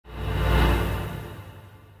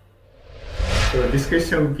So this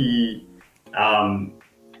question would be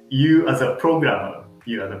you as a programmer,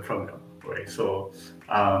 right? So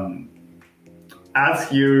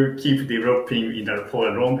as you keep developing in that for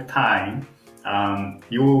a long time,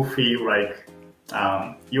 you will feel like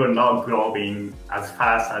you are not growing as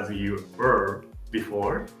fast as you were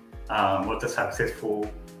before. What the successful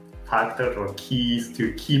factors or keys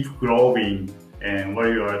to keep growing, and what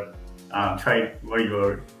you are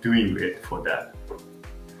doing with for that?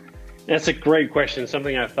 That's a great question,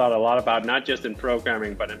 something I've thought a lot about, not just in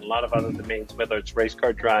programming, but in a lot of other domains, whether it's race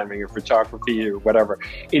car driving or photography or whatever.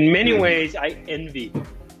 In many ways, I envy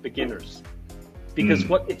beginners because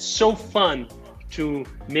it's so fun to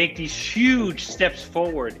make these huge steps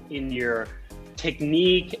forward in your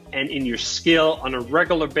technique and in your skill on a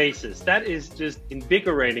regular basis. That is just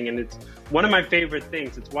invigorating, and it's one of my favorite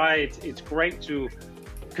things. It's why it's great to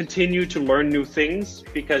continue to learn new things,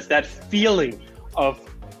 because that feeling of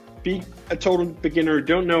being a total beginner,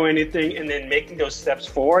 don't know anything, and then making those steps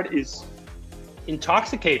forward is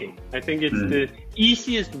intoxicating. I think it's the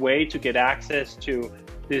easiest way to get access to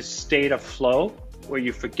this state of flow where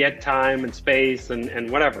you forget time and space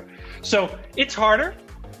and whatever. So it's harder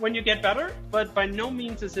when you get better, but by no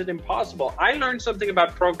means is it impossible. I learn something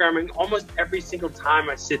about programming almost every single time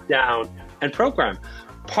I sit down and program.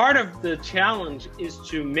 Part of the challenge is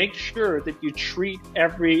to make sure that you treat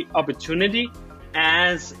every opportunity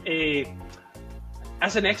as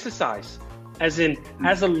an exercise, as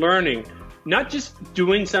a learning, not just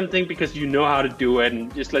doing something because you know how to do it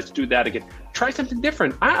and just let's do that again. Try something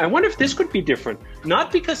different. I wonder if this could be different,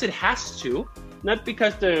 not because it has to, not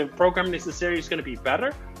because the program necessarily is going to be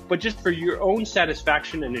better, but just for your own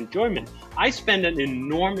satisfaction and enjoyment. I spend an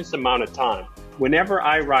enormous amount of time whenever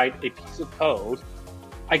I write a piece of code.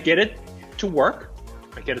 I get it to work,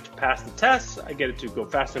 I get it to pass the tests, I get it to go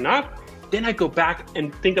fast enough. Then I go back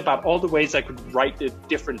and think about all the ways I could write it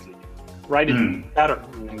differently, write it better,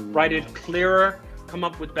 write it clearer, come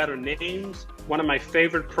up with better names. One of my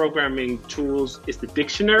favorite programming tools is the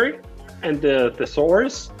dictionary and the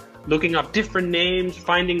thesaurus, looking up different names,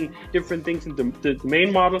 finding different things in the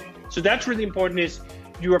main model. So that's really important, is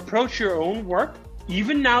you approach your own work,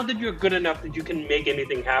 even now that you're good enough that you can make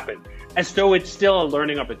anything happen, as though it's still a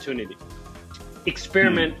learning opportunity.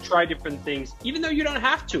 Experiment, try different things, even though you don't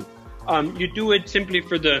have to. You do it simply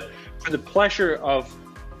for the pleasure of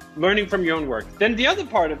learning from your own work. Then the other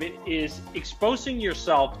part of it is exposing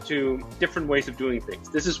yourself to different ways of doing things.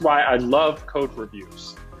 This is why I love code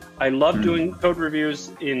reviews. I love doing code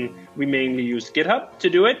reviews we mainly use GitHub to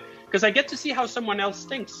do it, because I get to see how someone else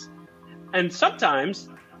thinks. And sometimes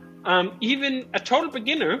even a total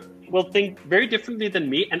beginner will think very differently than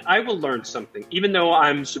me, and I will learn something, even though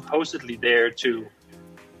I'm supposedly there to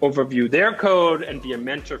overview their code and be a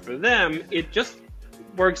mentor for them. It just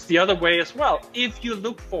works the other way as well, if you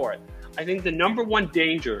look for it. I think the number one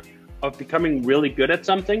danger of becoming really good at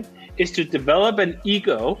something is to develop an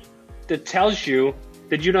ego that tells you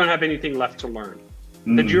that you don't have anything left to learn,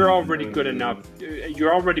 that you're already good enough,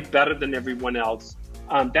 you're already better than everyone else.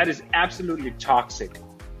 That is absolutely toxic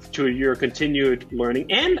to your continued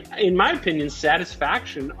learning and, in my opinion,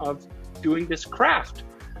 satisfaction of doing this craft.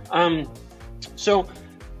 So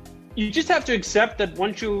you just have to accept that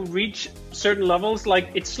once you reach certain levels, like,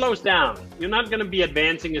 it slows down. You're not going to be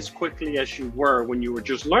advancing as quickly as you were when you were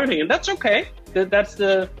just learning, and that's okay. That's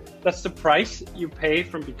the price you pay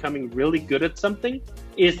from becoming really good at something,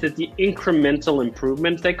 is that the incremental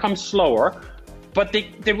improvements, they come slower, but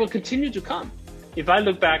they will continue to come. If I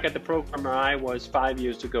look back at the programmer I was 5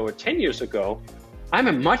 years ago or 10 years ago, I'm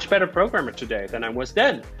a much better programmer today than I was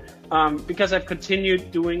then, because I've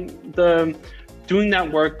continued doing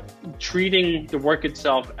that work, treating the work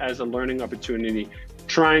itself as a learning opportunity,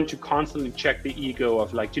 trying to constantly check the ego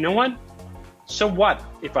of, like, you know what? So what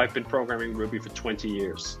if I've been programming Ruby for 20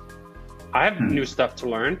 years? I have new stuff to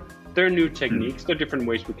learn. There are new techniques. There are different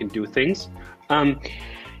ways we can do things.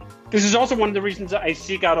 This is also one of the reasons I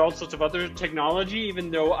seek out all sorts of other technology,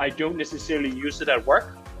 even though I don't necessarily use it at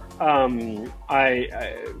work.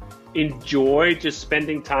 I enjoy just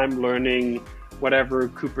spending time learning whatever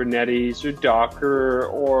Kubernetes or Docker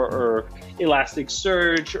or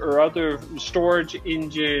Elasticsearch or other storage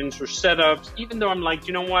engines or setups, even though I'm like,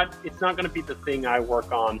 you know what, it's not going to be the thing I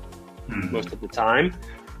work on most of the time.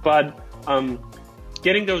 But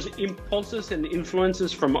getting those impulses and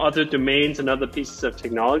influences from other domains and other pieces of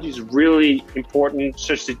technology is really important,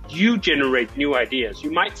 such that you generate new ideas. You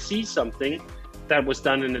might see something that was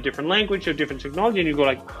done in a different language or different technology, and you go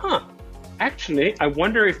like, huh, actually, I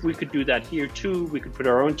wonder if we could do that here too. We could put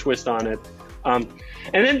our own twist on it. And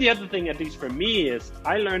then the other thing, at least for me, is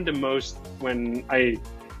I learned the most when I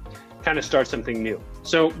kind of start something new.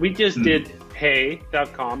 So we just did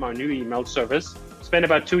hey.com, our new email service, spent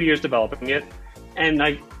about 2 years developing it. And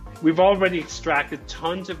like, we've already extracted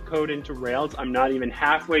tons of code into Rails. I'm not even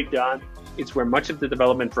halfway done. It's where much of the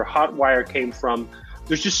development for Hotwire came from.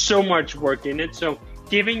 There's just so much work in it. So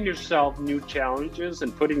giving yourself new challenges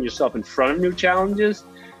and putting yourself in front of new challenges,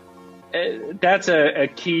 that's a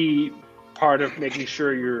key part of making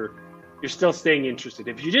sure you're still staying interested.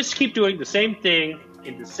 If you just keep doing the same thing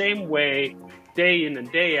in the same way, day in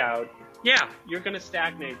and day out, yeah, you're going to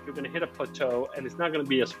stagnate. You're going to hit a plateau, and it's not going to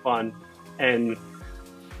be as fun. And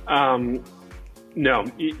no,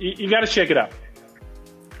 you got to shake it up.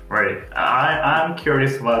 Right. I'm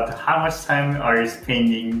curious about how much time are you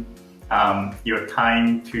spending your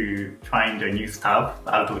time to trying the new stuff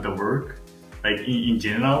out of the work? Like in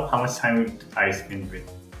general, how much time are you spending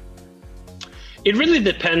with? It really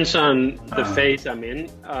depends on the phase I'm in.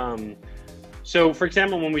 So for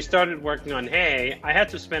example, when we started working on Hey, I had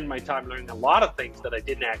to spend my time learning a lot of things that I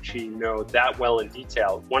didn't actually know that well in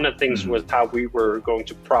detail. One of the things was how we were going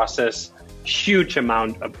to process huge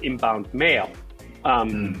amount of inbound mail.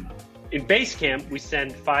 In Basecamp, we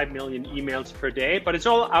send 5 million emails per day, but it's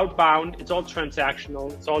all outbound, it's all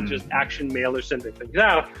transactional, it's all just action mailers sending things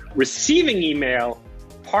out. Receiving email,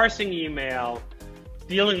 parsing email,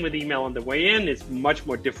 dealing with email on the way in is much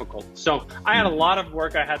more difficult. So I had a lot of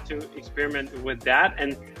work I had to experiment with that,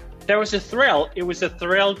 and there was a thrill. It was a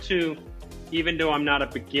thrill to, even though I'm not a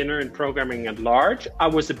beginner in programming at large, I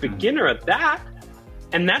was a beginner at that.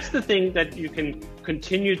 And that's the thing that you can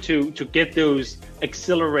continue to get those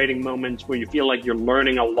exhilarating moments where you feel like you're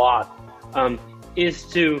learning a lot, is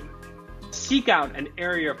to seek out an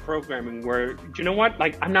area of programming where, you know what,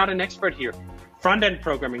 like I'm not an expert here. Front-end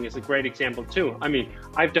programming is a great example too. I mean,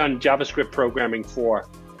 I've done JavaScript programming for,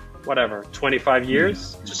 whatever, 25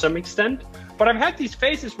 years to some extent. But I've had these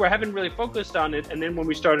phases where I haven't really focused on it. And then when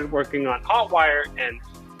we started working on Hotwire and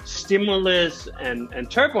Stimulus and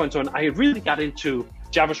Turbo and so on, I really got into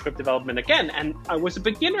JavaScript development again. And I was a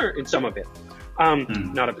beginner in some of it.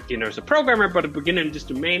 Not a beginner as a programmer, but a beginner in this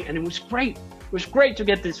domain. And it was great. It was great to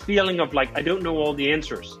get this feeling of like, I don't know all the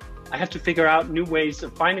answers. I have to figure out new ways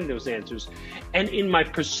of finding those answers. And in my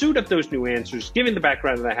pursuit of those new answers, given the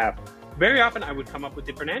background that I have, very often I would come up with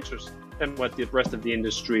different answers than what the rest of the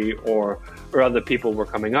industry or other people were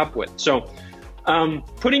coming up with. So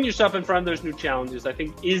putting yourself in front of those new challenges, I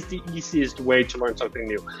think, is the easiest way to learn something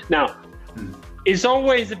new. Now, it's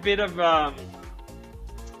always a bit of a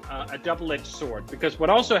double-edged sword, because what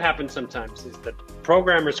also happens sometimes is that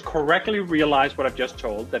programmers correctly realize what I've just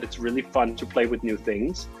told, that it's really fun to play with new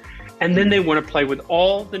things. And then they want to play with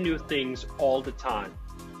all the new things all the time.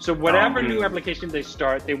 So whatever new application they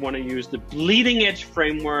start, they want to use the bleeding edge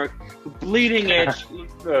framework, the bleeding edge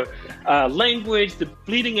language, the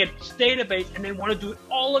bleeding edge database, and they want to do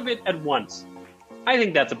all of it at once. I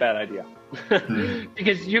think that's a bad idea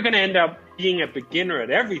because you're going to end up being a beginner at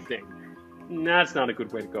everything. That's not a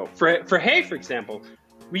good way to go. For Hey, for example,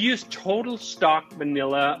 we use total stock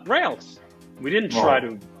vanilla Rails. We didn't try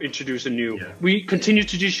to introduce a new. We continue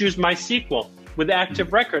to just use MySQL with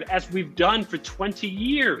Active Record, as we've done for 20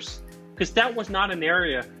 years, because that was not an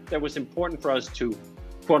area that was important for us to,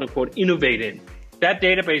 quote unquote, innovate in. That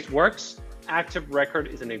database works. Active Record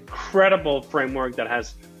is an incredible framework that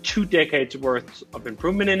has 2 decades worth of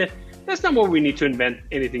improvement in it. That's not where we need to invent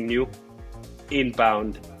anything new.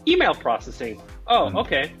 Inbound email processing. Oh,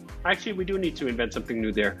 okay. Actually, we do need to invent something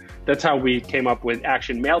new there. That's how we came up with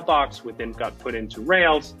Action Mailbox, which then got put into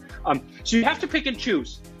Rails. So you have to pick and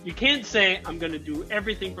choose. You can't say, I'm going to do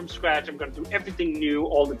everything from scratch. I'm going to do everything new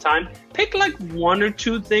all the time. Pick like 1 or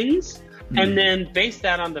 2 things and then base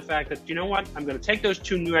that on the fact that, you know what, I'm going to take those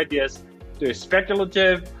 2 new ideas. They're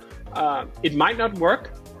speculative. It might not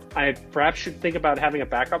work. I perhaps should think about having a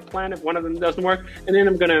backup plan if one of them doesn't work. And then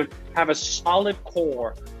I'm going to have a solid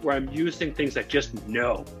core where I'm using things I just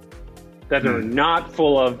know, that are not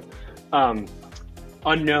full of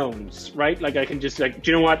unknowns, right? Like I can just like,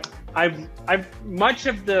 do you know what? I've much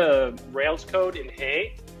of the Rails code in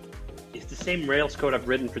Hey is the same Rails code I've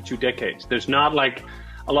written for 2 decades. There's not like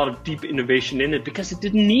a lot of deep innovation in it because it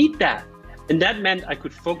didn't need that. And that meant I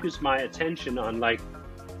could focus my attention on, like,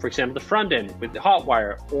 for example, the front end with the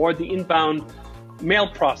Hotwire, or the inbound mail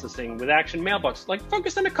processing with Action Mailbox. Like,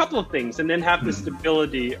 focus on a couple of things and then have the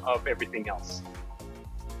stability of everything else.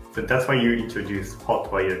 So that's why you introduced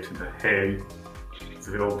Hotwire to the Hey as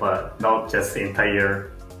well, but not just the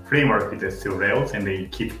entire framework is still Rails, and they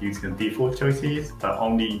keep using the default choices, but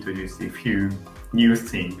only introduce a few new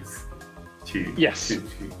things to. Yes.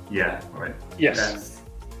 Yeah, right. Yes.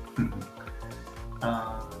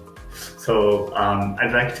 So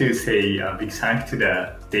I'd like to say a big thanks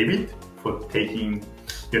to David for taking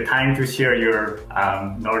your time to share your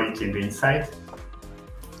knowledge and insight.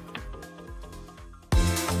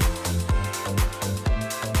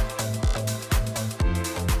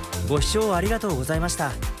 ご視聴ありがとうございまし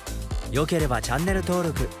た。よければチャンネル登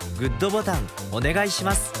録、グッドボタンお願いし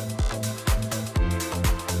ます。